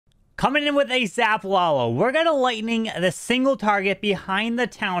Coming in with a Zap Lalo, we're going to lightning the single target behind the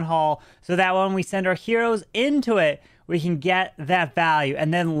town hall so that when we send our heroes into it, we can get that value.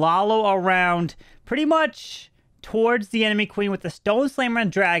 And then Lalo around pretty much towards the enemy queen with the Stone Slammer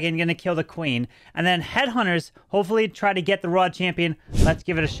and Dragon going to kill the queen. And then Headhunters hopefully try to get the Raw Champion. Let's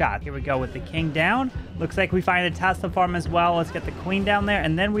give it a shot. Here we go with the king down. Looks like we find a Tesla farm as well. Let's get the queen down there.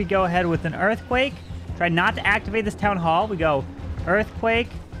 And then we go ahead with an Earthquake. Try not to activate this town hall. We go Earthquake.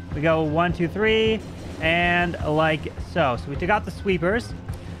 We go 1, 2, 3, and like so. So we took out the sweepers.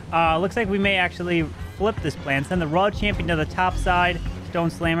 Looks like we may actually flip this plan. Send the Raw Champion to the top side. Stone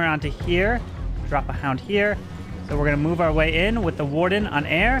Slammer onto here. Drop a Hound here. So we're going to move our way in with the Warden on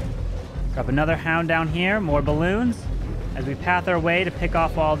air. Drop another Hound down here. More balloons. As we path our way to pick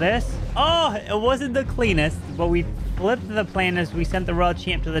off all this. Oh, it wasn't the cleanest, but we flipped the plan as we sent the Raw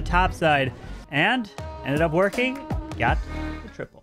Champ to the top side. And ended up working. Got